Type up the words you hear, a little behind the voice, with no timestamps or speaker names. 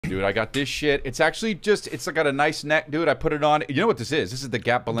dude. I got this shit. It's actually just, it's got a nice neck, dude. I put it on. You know what this is? This is the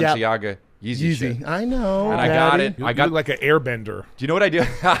Gap Balenciaga Yeezy shit. I know. And I got it. I got like an airbender. Do you know what I do?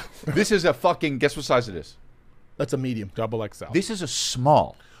 This is a fucking, guess what size it is? That's a medium. Double XL. This is a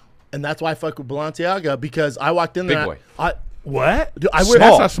small. And that's why I fuck with Balenciaga, because I walked in there. Big boy. What? Dude, I wear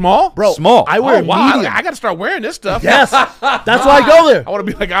Small. That's a small? Bro, Small. I wear medium. I got to start wearing this stuff. Yes. That's why I go there. I want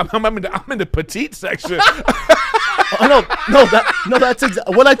to be like, I'm in the petite section. That's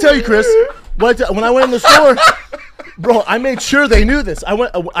exactly what I tell you, Chris. When I went in the store, bro, I made sure they knew this. I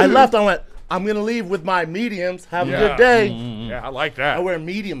left. I went, I'm gonna leave with my mediums. Have a good day. Yeah, I like that. I wear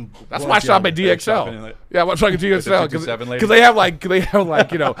medium. That's why I shop at DXL. Yeah, I shop at DXL 227 because they have like they have like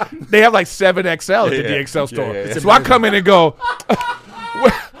 7XL at the DXL store. Yeah. So I come in and go,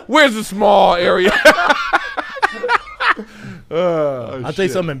 where's the small area? I'll tell you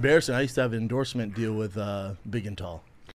something embarrassing. I used to have an endorsement deal with Big and Tall.